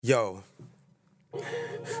Yo,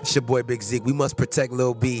 it's your boy Big Zeke. We must protect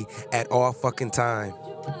Lil B at all fucking time.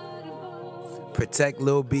 Protect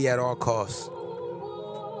Lil B at all costs.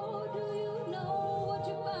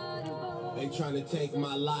 They trying to take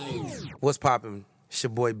my life. What's poppin'? It's your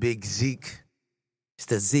boy Big Zeke. It's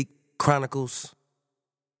the Zeke Chronicles.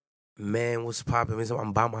 Man, what's poppin'?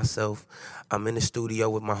 I'm by myself. I'm in the studio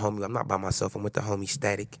with my homie. I'm not by myself. I'm with the homie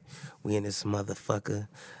Static. We in this motherfucker.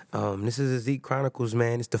 This is the Zeke Chronicles,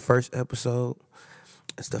 man. It's the first episode.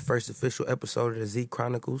 It's the first official episode of the Zeke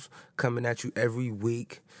Chronicles, coming at you every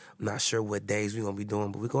week. I'm not sure what days we're going to be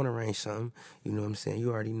doing, but we're going to arrange something. You know what I'm saying?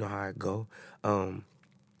 You already know how it go. The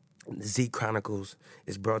Zeke Chronicles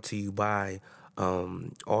is brought to you by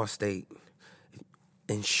Allstate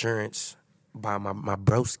Insurance, by my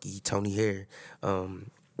broski, Tony Hare.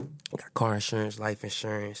 Got car insurance, life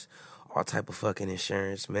insurance, all type of fucking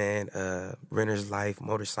insurance, man. Renter's life,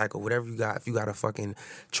 motorcycle, whatever you got. If you got a fucking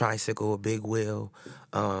tricycle, a big wheel,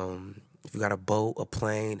 if you got a boat, a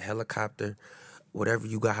plane, helicopter, whatever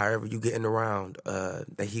you got, however you getting around,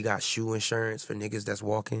 that he got shoe insurance for niggas that's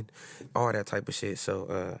walking, all that type of shit.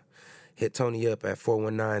 So hit Tony up at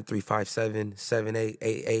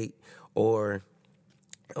 419-357-7888 or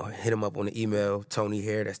hit him up on the email, Tony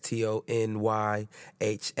Hare, that's TonyHaer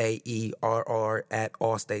at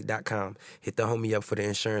allstate.com. Hit the homie up for the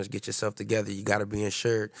insurance. Get yourself together. You got to be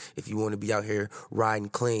insured if you want to be out here riding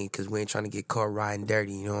clean, because we ain't trying to get caught riding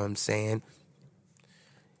dirty, you know what I'm saying?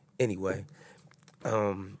 Anyway,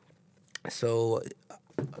 so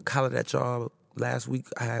I hollered at y'all last week.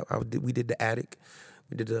 We did the Attic.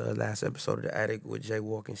 We did the last episode of the Attic with Jay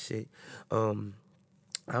Walk and shit.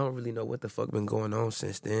 I don't really know what the fuck been going on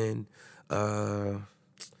since then. I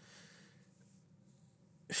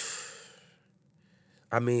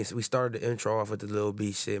mean, we started the intro off with the Lil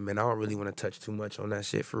B shit, man. I don't really want to touch too much on that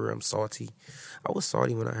shit for real. I'm salty. I was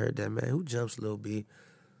salty when I heard that, man. Who jumps Lil B?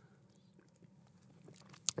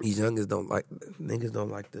 These niggas don't like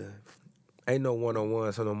the... Ain't no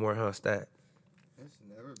one-on-one, so no more, huh, Stat? It's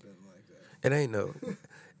never been like that. It ain't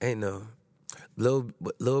no... Lil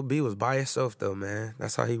B was by himself though, man.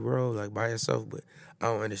 That's how he rolled, like by himself. But I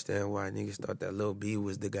don't understand why niggas thought that Lil B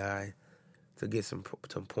was the guy to get some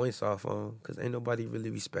points off on, because ain't nobody really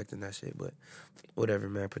respecting that shit. But whatever,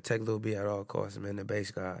 man. Protect Lil B at all costs, man. The bass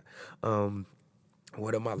god.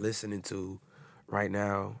 What am I listening to right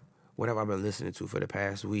now? What have I been listening to for the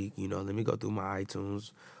past week? You know, let me go through my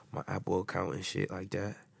iTunes, my Apple account and shit like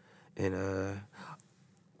that. And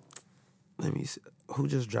let me see. Who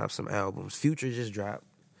just dropped some albums? Future just dropped.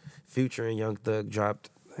 Future and Young Thug dropped.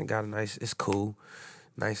 And got a nice, it's cool.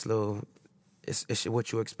 Nice little, it's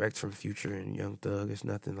what you expect from Future and Young Thug. It's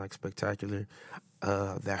nothing like spectacular.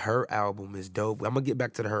 The Her album is dope. I'm going to get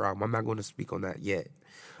back to the Her album. I'm not going to speak on that yet.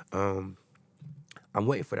 I'm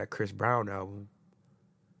waiting for that Chris Brown album.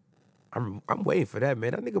 I'm waiting for that,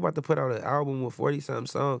 man. That nigga about to put out an album with 40-something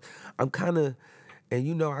songs. I'm kind of... And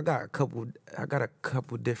you know, I got a couple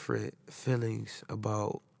different feelings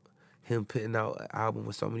about him putting out an album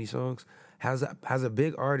with so many songs. Has a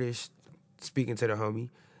big artist, speaking to the homie,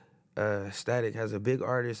 Static, has a big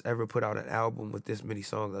artist ever put out an album with this many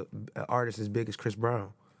songs? An artist as big as Chris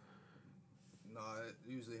Brown? No, it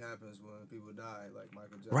usually happens when people die, like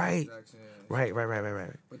Michael Jackson. Right.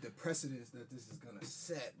 Right. But the precedence that this is gonna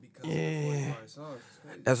set because of the 45 songs is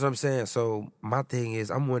crazy. That's what I'm saying. So my thing is,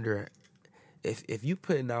 I'm wondering, if you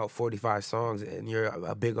putting out 45 songs and you're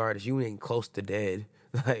a big artist, you ain't close to dead.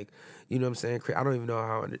 Like, you know what I'm saying? I don't even know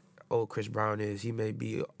how old Chris Brown is. He may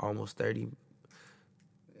be almost 30.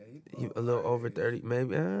 Yeah, A little over 30,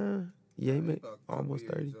 maybe. Yeah, he may almost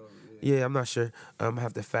 30. Over, Yeah, I'm not sure. I'm gonna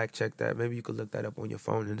have to fact check that. Maybe you could look that up on your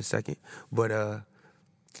phone in a second. But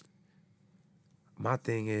my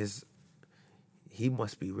thing is, he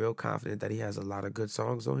must be real confident that he has a lot of good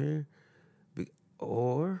songs on here,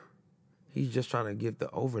 or he's just trying to give the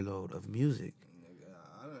overload of music.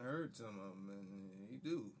 I done heard some of them, and he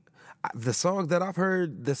do. The songs that I've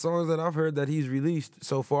heard that he's released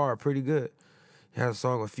so far are pretty good. He has a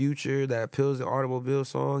song with Future, that Pills and Automobile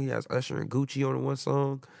song. He has Usher and Gucci on one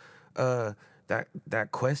song. That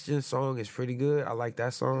Question song is pretty good. I like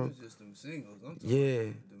that song. It's just them singles. I'm talking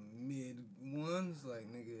Yeah. the mid ones, like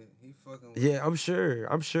nigga, he fucking. With Yeah, I'm sure.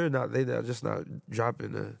 They're just not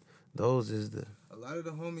dropping those is the. A lot of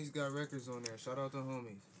the homies got records on there. Shout out to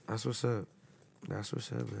homies. That's what's up. Man.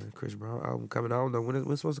 Chris Brown album coming out. I don't know when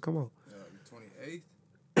it's supposed to come out.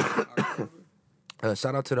 28th October.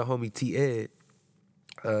 Shout out to the homie T Ed.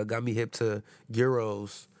 Got me hip to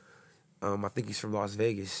Euros. I think he's from Las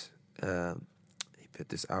Vegas. He put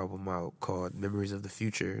this album out called Memories of the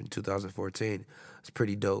Future in 2014. It's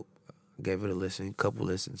pretty dope. Gave it a listen, couple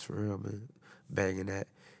listens for real, man. Banging that.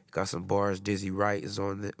 Got some bars. Dizzy Wright is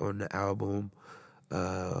on the album.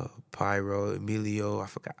 Pyro, Emilio. I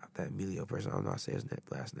forgot that Emilio person. I don't know how to say his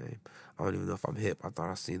last name. I don't even know if I'm hip. I thought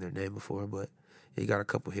I've seen their name before, but he got a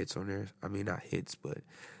couple hits on there. I mean, not hits, but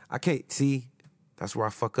I can't see. That's where I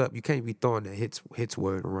fuck up. You can't be throwing the hits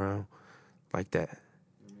word around like that.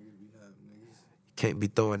 Can't be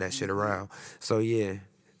throwing that shit around. So yeah,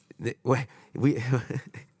 we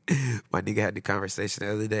my nigga had the conversation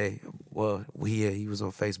the other day. Well, he was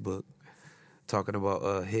on Facebook talking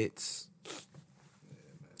about hits,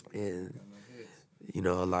 and you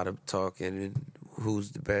know, a lot of talking and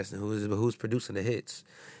who's the best and who's producing the hits.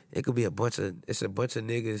 It could be a bunch of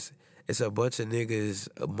niggas. It's a bunch of niggas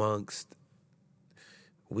amongst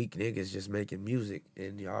weak niggas just making music,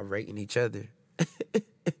 and y'all rating each other.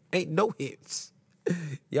 Ain't no hits.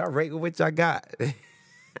 Y'all rating what y'all got.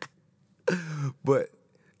 But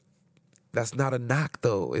that's not a knock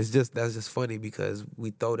though. That's just funny because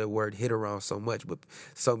we throw that word hit around so much, but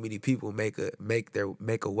so many people make a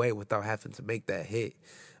way without having to make that hit.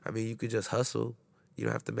 I mean, you could just hustle. You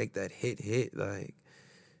don't have to make that hit. Like,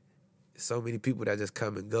 so many people that just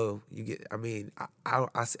come and go. You get. I mean,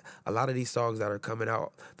 I see a lot of these songs that are coming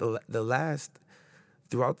out. Throughout the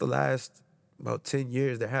last about 10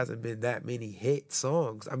 years, there hasn't been that many hit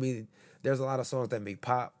songs. I mean, there's a lot of songs that make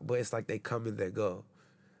pop, but it's like they come and they go.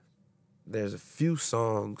 There's a few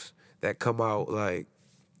songs that come out like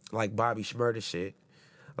Bobby Shmurda shit.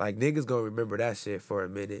 Like, niggas gonna remember that shit for a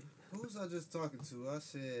minute. Who was I just talking to?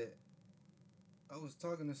 I was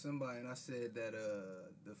talking to somebody and I said that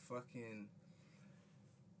the fucking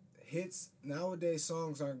hits nowadays,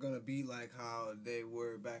 songs aren't gonna be like how they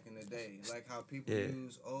were back in the day. Like how people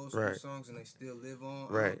use old school songs and they still live on.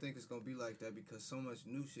 I don't think it's gonna be like that because so much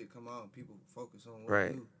new shit come out and people focus on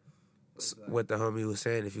what new. Like, what the homie was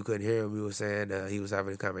saying, if you couldn't hear him, he was saying he was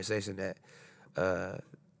having a conversation that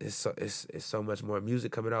it's so much more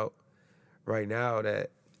music coming out right now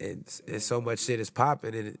that it's so much shit is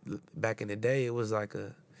popping. And back in the day, it was like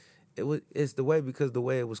it's the way because the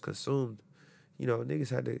way it was consumed. You know, niggas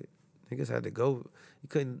had to go. You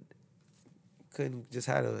couldn't just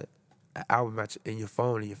have an album in your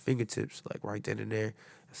phone and your fingertips, like right then and there.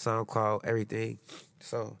 SoundCloud, everything.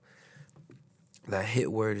 So that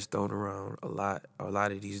hit word is thrown around a lot. A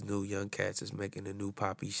lot of these new young cats is making the new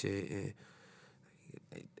poppy shit, and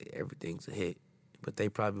everything's a hit. But they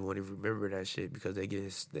probably won't even remember that shit because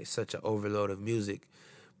they such an overload of music.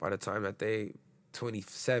 By the time that they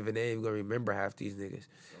 27, they ain't even gonna remember half these niggas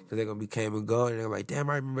because they're gonna be came and gone, and they're like, damn,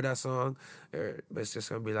 I remember that song. But it's just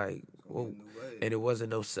gonna be like, whoa. And it wasn't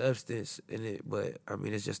no substance in it, but I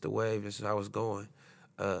mean, it's just the wave. This is how it's going.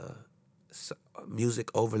 Music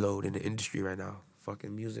overload in the industry right now.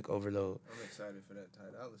 Fucking music overload. I'm excited for that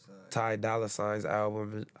Ty Dolla Sign's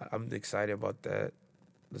album. I'm excited about that.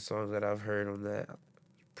 The songs that I've heard on that,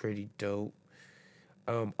 pretty dope.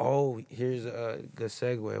 Here's a good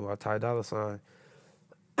segue about Ty Dolla Sign.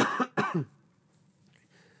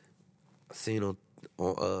 Seen on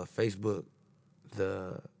Facebook,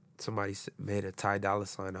 somebody made a Ty Dolla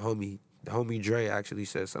Sign. The homie Dre actually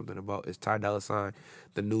said something about is Ty Dolla Sign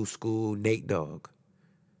the new school Nate Dogg.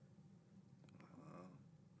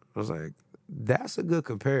 I was like, that's a good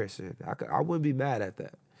comparison. I wouldn't be mad at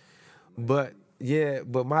that. But yeah,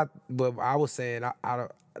 but I was saying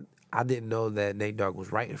I didn't know that Nate Dogg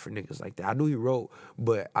was writing for niggas like that. I knew he wrote,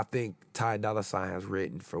 but I think Ty Dolla Sign has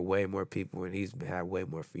written for way more people and he's had way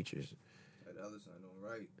more features. Ty Dolla Sign don't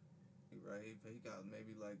write. He got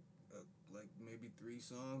maybe like maybe 3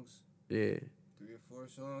 songs. Yeah. 3 or 4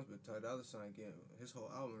 songs, but Ty Dolla Sign getting his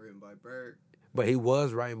whole album written by Berg. But he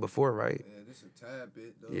was writing before, right? Yeah, this a tad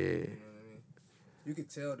bit though. Yeah. You know what I mean? You can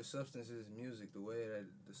tell the substance of his music, the way that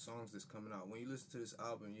the songs that's coming out. When you listen to this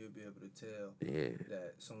album, you'll be able to tell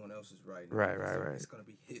that someone else is writing. Right. It's gonna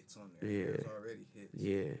be hits on there. Yeah. There's already hits.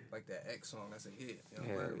 Yeah. Like that X song, that's a hit. You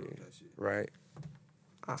know, that shit. Right.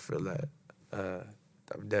 I feel that.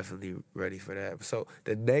 I'm definitely ready for that. So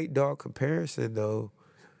the Nate Dogg comparison though,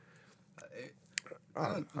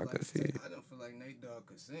 I can see it. I don't feel like Nate Dogg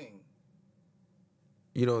could sing.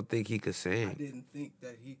 You don't think he could sing? I didn't think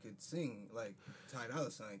that he could sing like Ty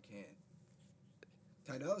Dolla Sign can.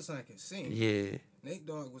 Ty Dolla Sign can sing. Yeah. Nate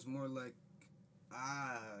Dogg was more like,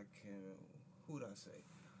 who would I say?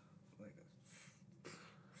 Like a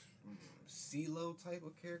CeeLo type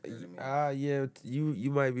of character to me. Yeah,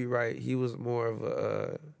 you might be right. He was more of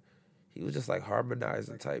a, he was just like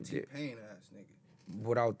harmonizing like type shit. T-Pain ass nigga.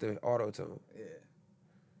 Without the auto-tune. Yeah.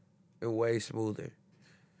 And way smoother.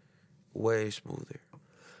 Way smoother.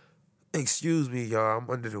 Excuse me, y'all. I'm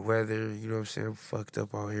under the weather. You know what I'm saying? I'm fucked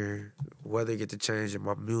up out here. Weather get to change and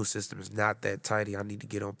my immune system is not that tidy. I need to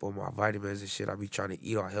get up on my vitamins and shit. I be trying to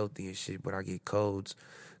eat all healthy and shit, but I get colds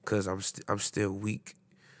because I'm still weak.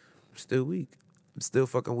 I'm still weak. I'm still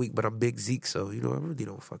fucking weak, but I'm Big Zeke, so, you know, it really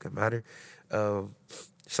don't fucking matter.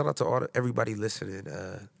 Shout out to everybody listening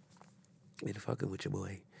and fucking with your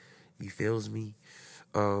boy. You feels me?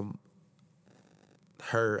 Her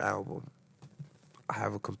album. I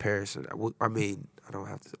have a comparison. I mean, I don't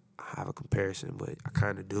have to have a comparison, but I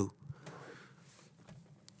kind of do.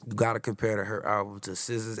 You gotta compare her album to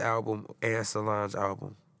SZA's album and Solange's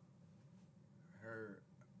album. Her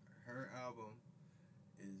album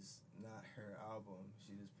is not her album.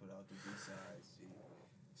 She just put out the B-sides.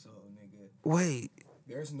 So, nigga. Wait.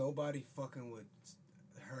 There's nobody fucking with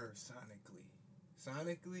her sonically.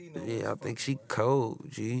 Sonically, no. Yeah, I think she cold,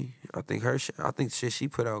 G. I think shit she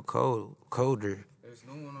put out colder. There's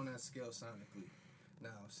no one on that scale sonically.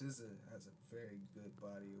 Now, SZA has a very good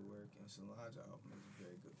body of work, and Solange album is a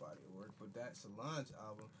very good body of work. But that Solange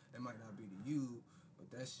album, it might not be to you, but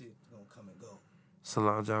that shit gonna come and go.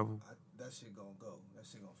 Solange album? That shit gonna go. That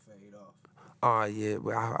shit gonna fade off. Oh, yeah,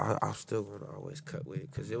 but I'm still gonna always cut with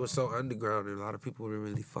it, because it was so underground, and a lot of people didn't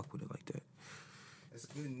really fuck with it like that. It's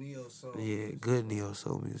good neo soul. Yeah, good neo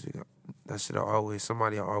soul music. That shit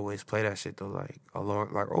somebody always play that shit though, like oh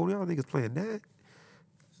y'all niggas playing that?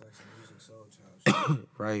 It's like some music soul child shit.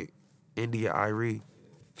 Right. India Irie.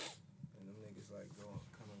 Yeah. And them niggas like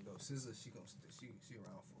come and go. SZA, she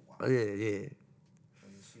around for a while. Oh yeah.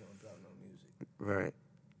 And she don't drop no music. Right.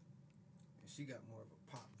 And she got more of a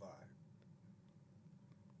pop vibe.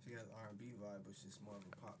 She has R&B vibe, but she's more of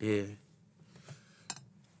a pop Yeah. vibe.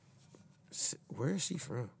 Where is she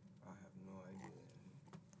from? I have no idea.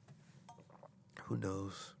 Who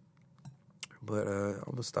knows? But I'm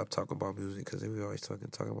gonna stop talking about music because we always talking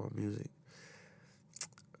about music.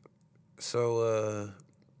 So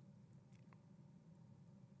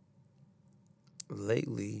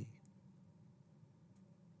lately,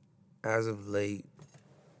 as of late,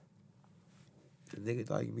 the nigga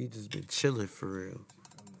like me just been chilling for real.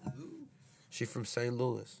 She from St.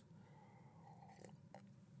 Louis.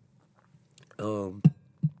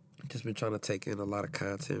 Just been trying to take in a lot of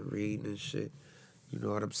content, reading and shit. You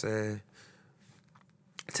know what I'm saying?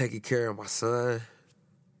 Taking care of my son.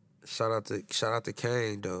 Shout out to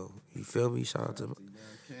Kane though. You feel me? Shout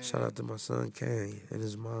out to my son Kane and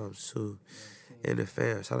his moms too, and the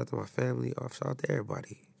fam. Shout out to my family. Shout out to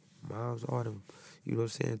everybody. Moms, all them. You know what I'm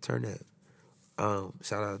saying? Turn that.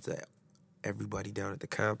 Shout out to everybody down at the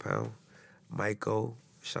compound. Michael,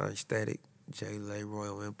 Shine Static, J Lay,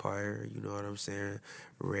 Royal Empire, you know what I'm saying?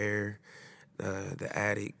 Rare, the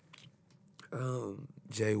Addict,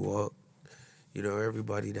 J-Walk, you know,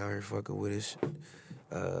 everybody down here fucking with us.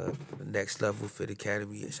 Next Level Fit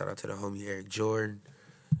Academy, shout out to the homie Eric Jordan.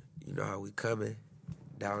 You know how we coming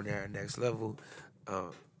down there at Next Level.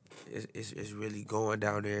 It's really going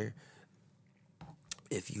down there.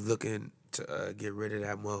 If you looking to get rid of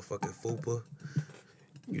that motherfucking fupa,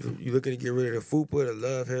 you looking to get rid of the fupa, the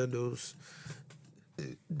love handles,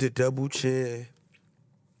 the double chin,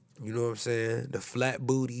 you know what I'm saying? The flat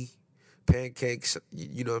booty, pancakes,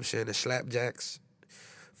 you know what I'm saying? The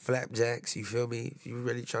flapjacks, you feel me? If you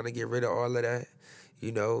really trying to get rid of all of that,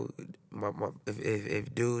 you know,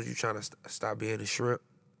 if dudes, you trying to stop being a shrimp,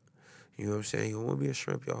 you know what I'm saying? You don't want to be a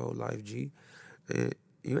shrimp your whole life, G.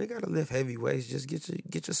 You ain't got to lift heavy weights. Just get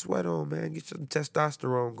your sweat on, man. Get your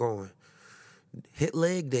testosterone going. Hit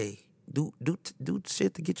leg day. Do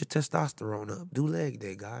shit to get your testosterone up. Do leg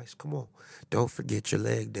day, guys. Come on. Don't forget your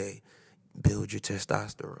leg day. Build your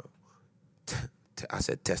testosterone. I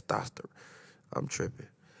said testosterone. I'm tripping.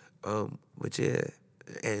 But yeah,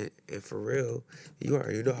 and for real, you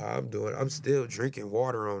already know how I'm doing. I'm still drinking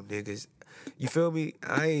water on niggas. You feel me?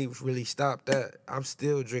 I ain't really stopped that. I'm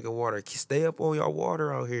still drinking water. Stay up on your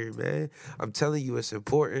water out here, man. I'm telling you, it's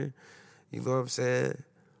important. You know what I'm saying?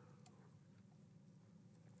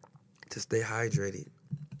 To stay hydrated.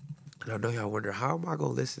 And I know y'all wonder, how am I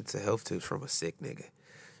going to listen to health tips from a sick nigga?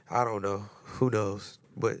 I don't know. Who knows?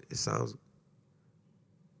 But it sounds...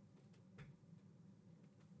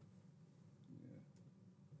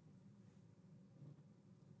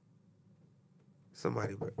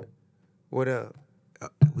 Somebody, bro. What up?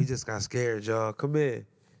 We just got scared, y'all. Come in.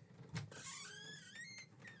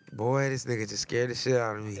 Boy, this nigga just scared the shit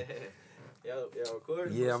out of me. Yo,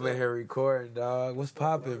 recording? Yeah, I'm in here recording, dog. What's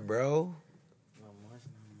poppin', bro? Not much.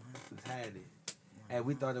 What's happening? Hey,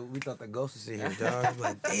 we thought the ghost was in here, dog. I'm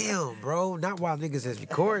like, damn, bro. Not while niggas is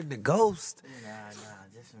recording the ghost. Nah,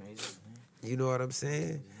 just me. You know what I'm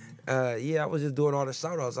saying? Yeah, I was just doing all the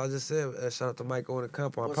shout outs. I just said shout out to Michael on the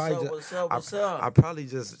compound. What's up? I probably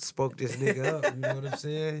just spoke this nigga up. You know what I'm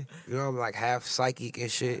saying? You know, I'm like half psychic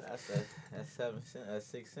and shit. That's 7 cents. That's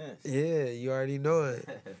 6 cents. Yeah, you already know it.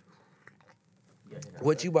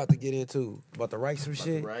 What you about to get into? About to write some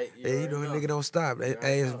shit? You know, a nigga don't stop. Hey,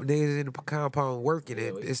 niggas in the compound working,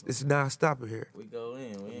 it's not stopping here. We go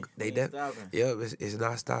in. We ain't stopping. Yep, it's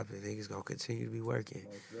not stopping. Niggas gonna continue to be working.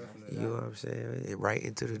 You know what I'm saying? And right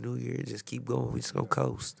into the new year, just keep going. We just gonna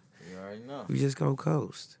coast. You already know. We just gonna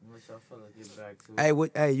coast. What y'all fellas get back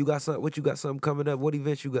to? Hey, you got something? What you got? Something coming up? What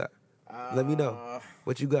events you got? Let me know.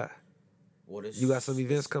 What you got? You got some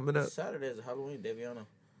events coming up? Saturday's a Halloween, Daviana.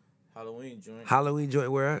 Halloween joint,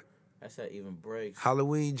 where at? That's at Even Breaks.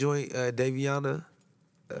 Halloween joint, Daviana.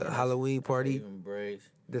 Halloween party. Even Breaks.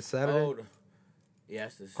 This Saturday?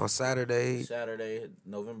 Yes. On Saturday. Saturday,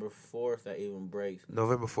 November 4th at Even Breaks.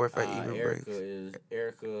 November 4th at Even Breaks.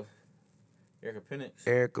 Erica Penix.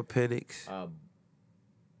 Erica Penix.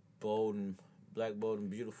 Black, Bold, and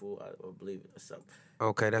Beautiful, I believe it. Something.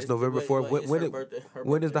 Okay, that's November 4th.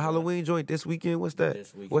 When is the Halloween joint? This weekend? What's that?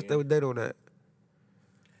 This weekend. What's the date on that?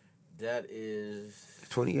 That is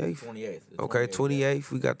 28th. 28th. Okay, 28th.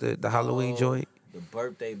 We got the Halloween joint. The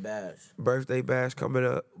birthday bash Coming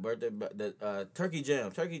up. The turkey jam.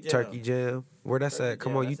 Turkey jam. Where that's at?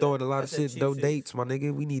 Come on, you throwing a lot of shit. No dates, my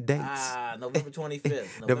nigga. We need dates. November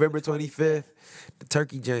 25th. November 25th. The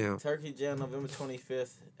turkey jam. Turkey jam, November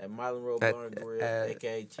 25th at Milan Road Bar and Grill,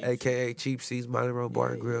 aka Cheap Seats, Milan Road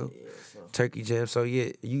Bar and Grill. Turkey jam. So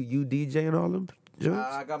yeah, you DJing all them joints?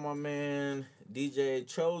 I got my man DJ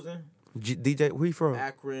Chosen. DJ, where you from?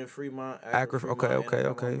 Akron, Fremont. Akron. Okay.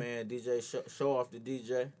 My man DJ Show Off the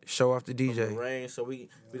DJ. Show Off the DJ. From the rain. So we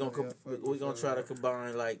gonna try to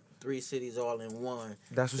combine like 3 cities all in one.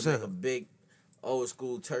 That's what's to up. make a big old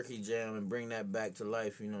school turkey jam and bring that back to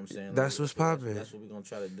life. You know what I'm saying? That's what's popping. That's what we gonna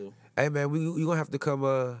try to do. Hey man, you gonna have to come.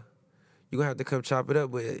 You gonna have to come chop it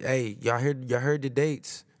up. But hey, y'all heard the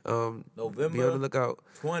dates. November. Be on the lookout.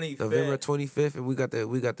 25th. November 25th, and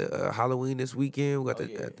we got the Halloween this weekend. We got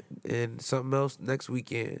and something else next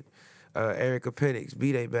weekend. Erica Penix,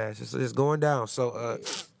 B-Day Bash. So it's going down. So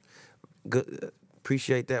good.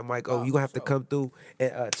 Appreciate that, Mike. You gonna have to come through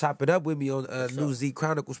and chop it up with me on New Zeke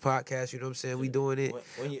Chronicles podcast. You know what I'm saying? We doing it.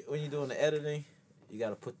 When you doing the editing, you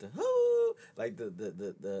gotta put the like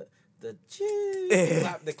the cheers,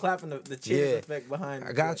 the clapping, the cheers effect behind.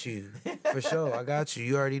 I got you for sure. I got you.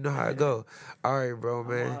 You already know how it go. All right, bro,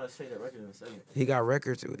 man. He got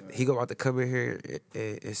records. He about to come in here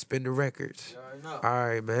and spin the records. All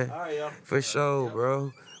right, man. All right, y'all. For sure,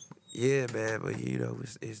 bro. Yeah, man. But you know,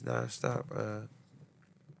 it's nonstop.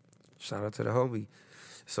 Shout out to the homie.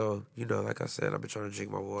 So you know, like I said, I've been trying to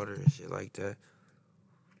drink my water and shit like that.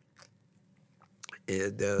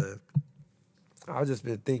 And I've just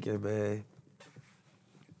been thinking, man,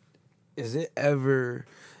 is it ever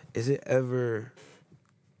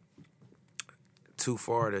too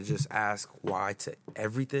far to just ask why to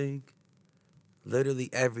everything? Literally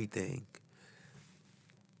everything.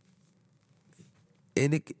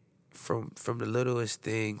 And it, from the littlest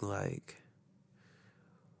thing, like,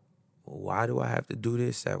 why do I have to do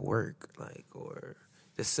this at work? Like, or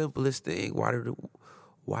the simplest thing, why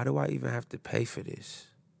do I even have to pay for this?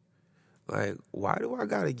 Like, why do I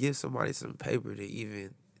gotta give somebody some paper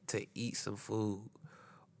to eat some food?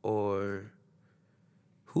 Or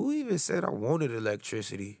who even said I wanted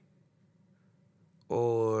electricity?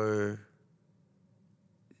 Or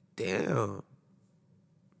damn,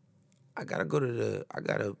 I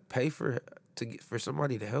gotta pay for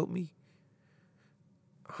somebody to help me?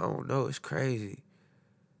 I don't know, it's crazy.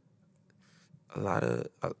 A lot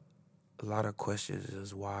of questions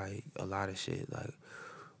is why a lot of shit, like,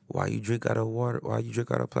 why you drink out of water? Why you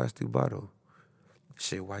drink out of a plastic bottle?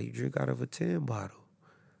 Shit, why you drink out of a tin bottle?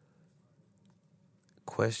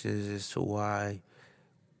 Questions as to why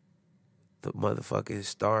the motherfucking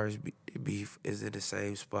stars is in the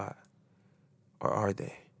same spot. Or are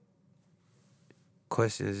they?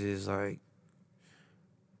 Questions is like,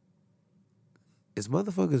 is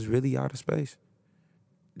motherfuckers really out of space?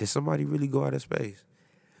 Did somebody really go out of space?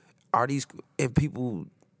 Are these, and people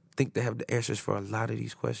think they have the answers for a lot of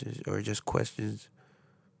these questions, or just questions.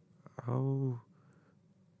 Oh,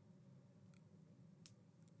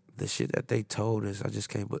 the shit that they told us, I just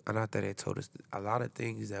can't. But not that they told us, a lot of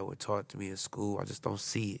things that were taught to me in school, I just don't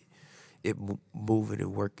see it moving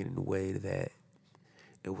and working in the way that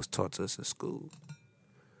it was taught to us in school.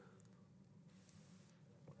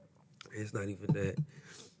 It's not even that.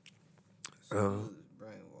 Brainwashing.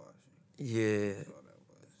 Yeah.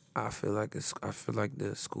 I feel like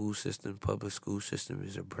the school system, public school system,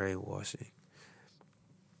 is a brainwashing,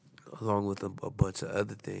 along with a bunch of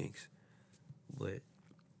other things. But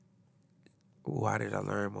why did I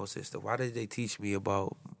learn most of this stuff? Why did they teach me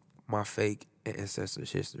about my fake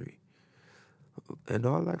ancestors' history? And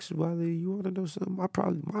all actuality, you want to know something?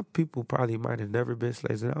 My people probably might have never been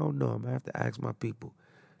slaves, and I don't know. I'm gonna have to ask my people.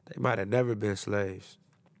 They might have never been slaves.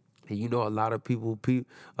 And you know, a lot of people's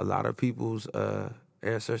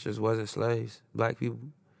ancestors wasn't slaves. Black people.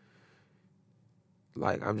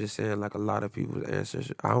 Like I'm just saying, like a lot of people's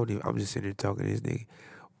ancestors. I'm just sitting here talking to this nigga.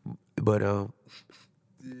 But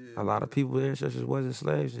a lot of people's ancestors wasn't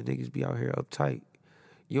slaves, and niggas be out here uptight.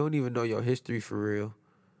 You don't even know your history for real.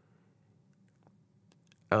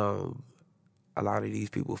 A lot of these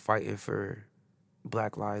people fighting for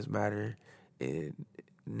Black Lives Matter and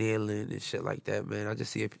kneeling and shit like that, man. I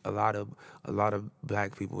just see a lot of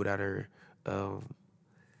black people that are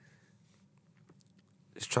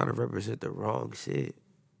just trying to represent the wrong shit.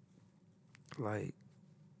 Like,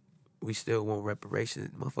 we still want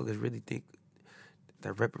reparations. Motherfuckers really think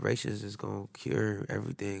that reparations is gonna cure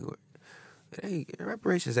everything.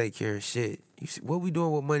 Reparations ain't curing shit. You see, what we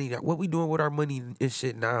doing with money now? What we doing with our money and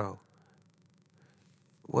shit now?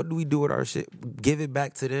 What do we do with our shit? Give it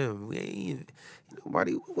back to them. We ain't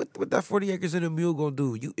nobody. What that 40 acres and a mule gonna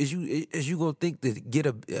do? Is you gonna think to get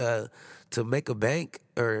to make a bank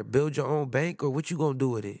or build your own bank, or what you gonna do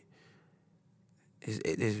with it?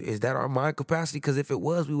 Is that our mind capacity? Because if it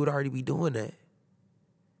was, we would already be doing that.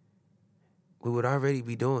 We would already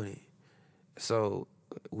be doing it. So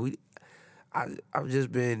I've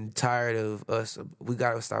just been tired of us. We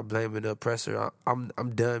gotta stop blaming the oppressor. I'm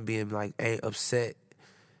done being like upset.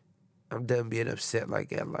 I'm done being upset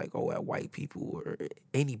at white people or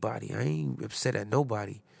anybody. I ain't upset at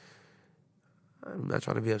nobody. I'm not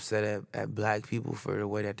trying to be upset at black people for the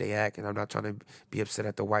way that they act, and I'm not trying to be upset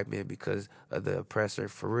at the white man because of the oppressor.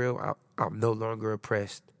 For real, I'm no longer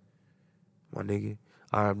oppressed, my nigga.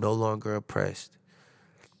 I am no longer oppressed.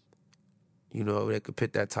 You know, they could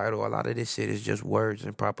put that title. A lot of this shit is just words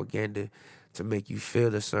and propaganda to make you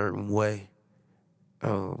feel a certain way.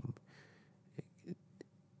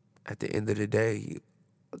 At the end of the day,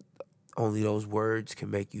 only those words can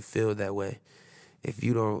make you feel that way. If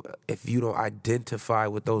you don't identify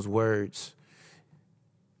with those words,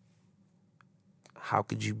 how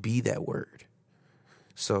could you be that word?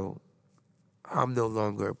 So I'm no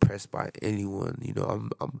longer oppressed by anyone. You know,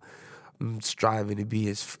 I'm striving to be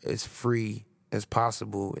as free as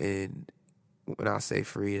possible, and when I say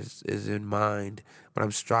free, is in mind. But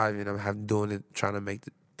I'm striving. I'm doing it, trying to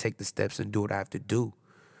take the steps and do what I have to do.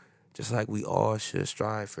 Just like we all should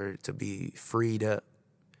strive to be freed up.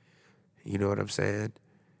 You know what I'm saying?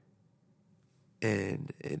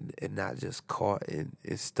 And not just caught and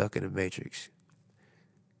stuck in the matrix.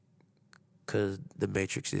 Cause the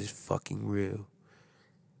matrix is fucking real.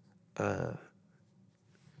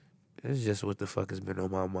 It's just what the fuck has been on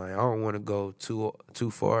my mind. I don't want to go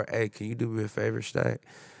too far. Hey, can you do me a favor, Stack?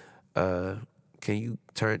 Can you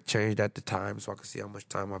change that to time so I can see how much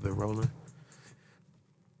time I've been rolling?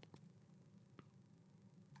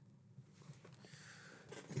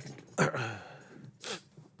 Did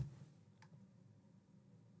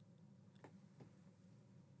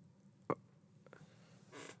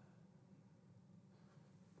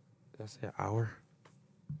I say an hour?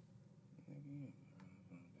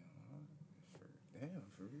 Damn,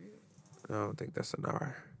 for real. I don't think that's an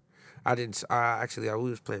hour. I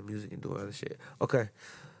was playing music and doing other shit. Okay.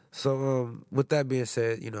 So, with that being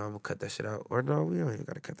said, you know, I'm gonna cut that shit out. Or no, we don't even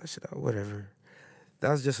gotta cut that shit out. Whatever. That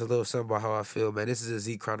was just a little something about how I feel, man. This is a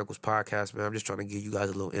Z Chronicles podcast, man. I'm just trying to give you guys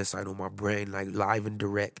a little insight on my brain, like live and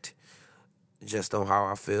direct, just on how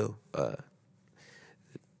I feel.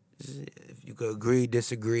 If you could agree,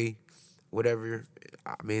 disagree, whatever,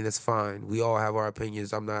 I mean, it's fine. We all have our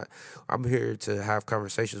opinions. I'm here to have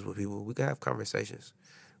conversations with people. We can have conversations.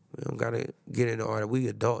 We don't gotta get into all that. We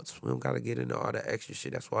adults. We don't gotta get into all that extra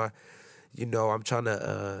shit. That's why, you know, I'm trying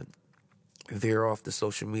to veer off the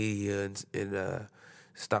social media and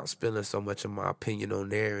stop spilling so much of my opinion on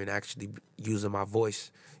there and actually using my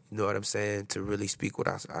voice. You know what I'm saying? To really speak what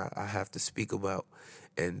I have to speak about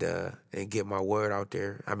and get my word out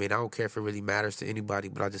there. I mean, I don't care if it really matters to anybody,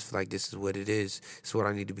 but I just feel like this is what it is. It's what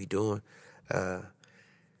I need to be doing.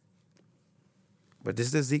 But this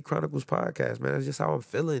is the Z Chronicles podcast, man. It's just how I'm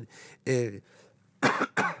feeling. And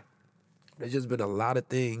there's just been a lot of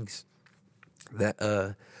things that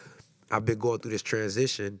I've been going through this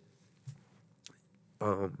transition.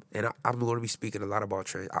 And I'm going to be speaking a lot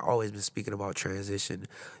about I've always been speaking about transition.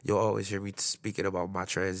 You'll always hear me speaking about my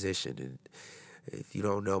transition and If you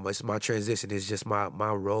don't know, my transition is just my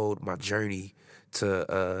road, my journey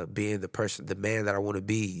to being the man that I want to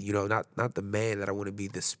be. You know, not the man that I want to be,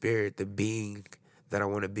 the spirit, the being that I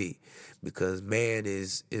want to be, because man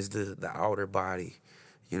is the outer body.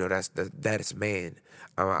 You know, that is man.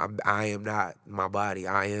 I am not my body.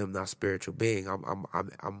 I am not spiritual being.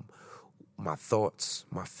 I'm my thoughts,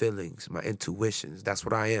 my feelings, my intuitions. That's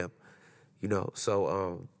what I am. You know,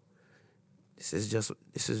 so this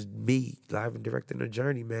is me live and directing a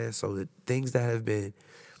journey, man. So the things that have been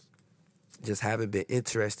just haven't been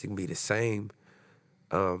interesting me the same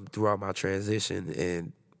throughout my transition,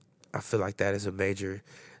 and I feel like that is a major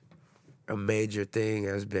thing.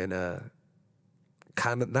 Has been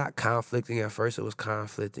kind of not conflicting at first. It was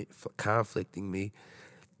conflicting me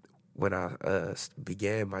when I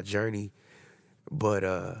began my journey,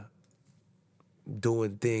 but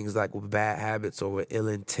doing things like with bad habits or with ill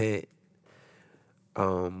intent,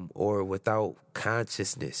 or without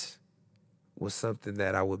consciousness was something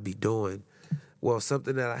that I would be doing. Well,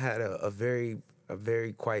 something that I had a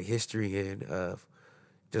very quite history in of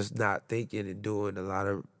just not thinking and doing a lot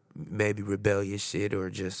of maybe rebellious shit, or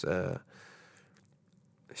just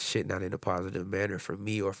shit not in a positive manner for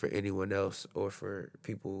me or for anyone else or for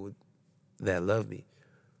people that love me.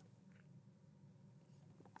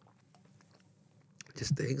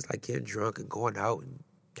 Just things like getting drunk and going out and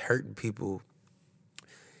hurting people,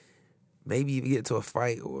 maybe even get into a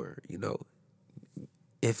fight, or, you know,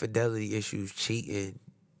 infidelity issues, cheating.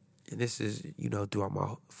 And this is, you know,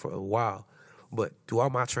 for a while. But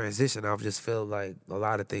throughout my transition, I've just felt like a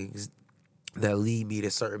lot of things that lead me to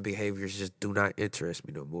certain behaviors just do not interest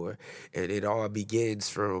me no more. And it all begins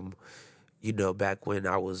from, you know, back when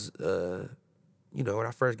I was, you know, when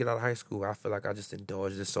I first get out of high school. I feel like I just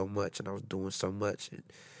indulged in so much, and I was doing so much. And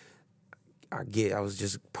I was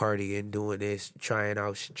just partying, doing this, trying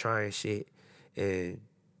shit. And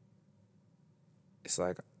it's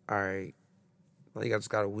like, all right, like I just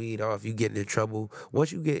gotta weed off. You getting in trouble.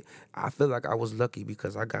 I feel like I was lucky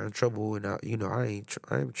because I got in trouble, and I ain't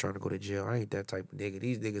trying to go to jail. I ain't that type of nigga.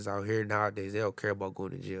 These niggas out here nowadays, they don't care about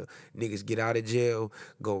going to jail. Niggas get out of jail,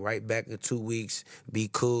 go right back in 2 weeks, be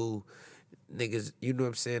cool. Niggas, you know what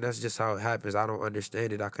I'm saying? That's just how it happens. I don't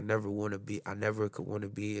understand it. I never could want to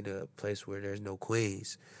be in a place where there's no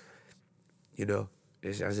queens. You know? I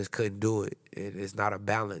just couldn't do it. It's not a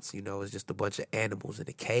balance, you know? It's just a bunch of animals in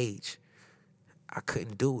a cage. I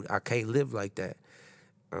couldn't do it. I can't live like that.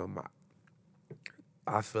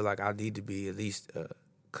 I feel like I need to be at least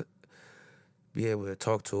be able to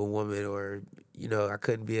talk to a woman, or, you know, I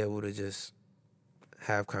couldn't be able to just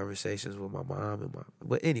have conversations with my mom and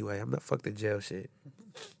But anyway, I'm not fuck the jail shit.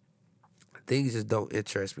 Things just don't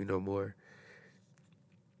interest me no more.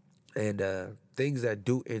 And things that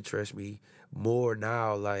do interest me more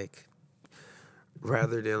now, like,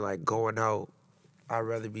 rather than like going out, I'd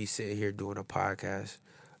rather be sitting here doing a podcast.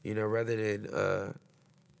 You know, rather than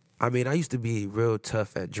I mean, I used to be real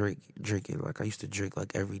tough at drinking. Like, I used to drink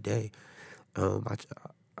like every day.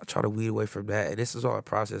 I try to weed away from that, and this is all a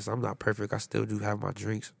process. I'm not perfect. I still do have my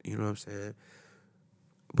drinks. You know what I'm saying?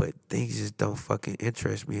 But things just don't fucking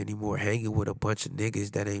interest me anymore. Hanging with a bunch of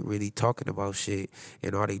niggas that ain't really talking about shit,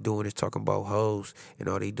 and all they doing is talking about hoes, and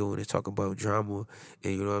all they doing is talking about drama,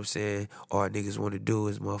 and you know what I'm saying? All niggas want to do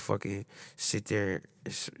is motherfucking sit there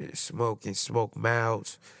and smoke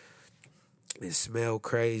mouths and smell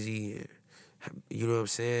crazy, and, you know what I'm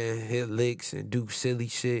saying, hit licks and do silly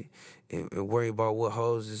shit, and worry about what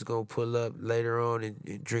hoes is gonna pull up later on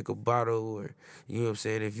and drink a bottle, or, you know what I'm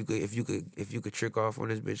saying, if you could trick off on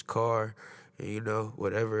this bitch car, and, you know,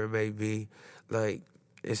 whatever it may be. Like,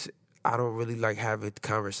 I don't really like having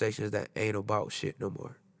conversations that ain't about shit no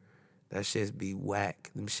more. That shits be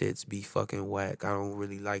whack. Them shits be fucking whack. I don't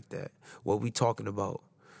really like that. What we talking about?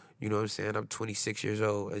 You know what I'm saying? I'm 26 years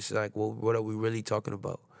old. It's like, well, what are we really talking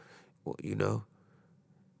about? Well, you know?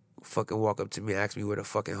 Fucking walk up to me and ask me where the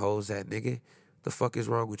fucking hoes at, nigga. The fuck is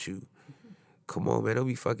wrong with you? Come on, man. Don't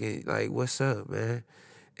be fucking, like, what's up, man?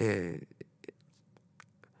 And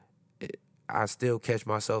I still catch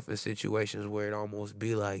myself in situations where it almost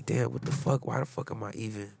be like, damn, what the fuck? Why the fuck am I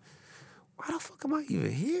even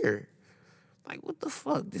here? Like, what the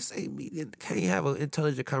fuck? This ain't me. Can't have an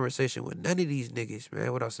intelligent conversation with none of these niggas,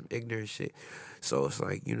 man, without some ignorant shit. So it's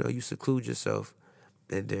like, you know, you seclude yourself,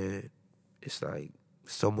 and then it's like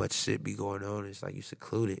so much shit be going on. It's like you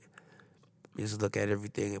secluded. You just look at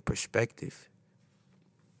everything in perspective.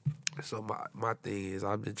 So my thing is,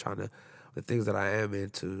 I've been trying to, the things that I am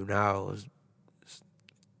into now is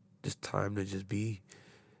just time to just be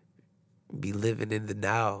living in the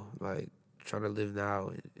now, like trying to live now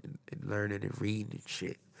and learning and reading and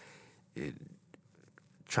shit, and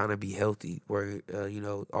trying to be healthy, where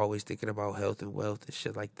always thinking about health and wealth and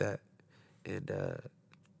shit like that, and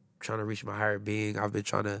trying to reach my higher being. I've been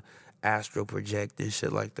trying to astral project and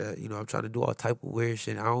shit like that. I'm trying to do all type of weird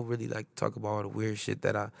shit. I don't really like to talk about all the weird shit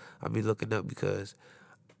that I be looking up, because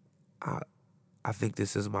I think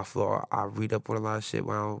this is my flaw. I read up on a lot of shit,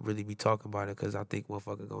 but I don't really be talking about it because I think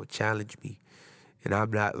motherfucker gonna challenge me, and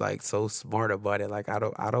I'm not like so smart about it. Like I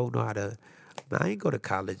don't know how to. Man, I ain't go to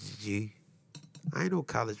college, G. I ain't no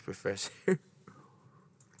college professor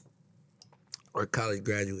or college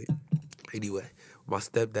graduate. Anyway, my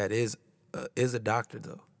stepdad is a doctor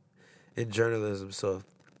though in journalism, so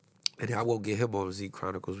and I won't get him on Z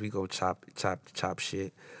Chronicles. We go chop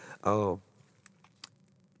shit.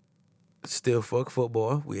 Still fuck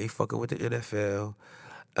football. We ain't fucking with the NFL.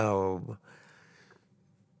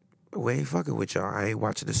 We ain't fucking with y'all. I ain't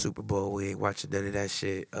watching the Super Bowl. We ain't watching none of that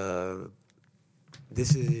shit.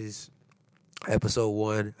 This is episode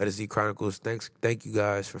 1 of the Z Chronicles. Thank you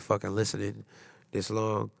guys for fucking listening this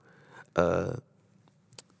long. I'm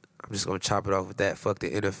just gonna chop it off with that. Fuck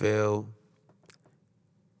the NFL.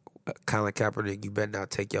 Colin Kaepernick, you better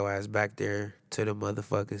not take your ass back there to the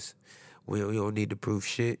motherfuckers. We don't need to prove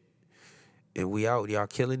shit. And we out. Y'all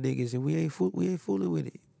killing niggas, and we ain't fooling with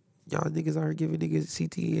it. Y'all niggas out here giving niggas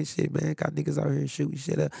CTE and shit, man. Got niggas out here shooting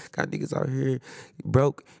shit up. Got niggas out here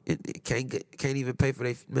broke and can't even pay for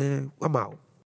their man. I'm out.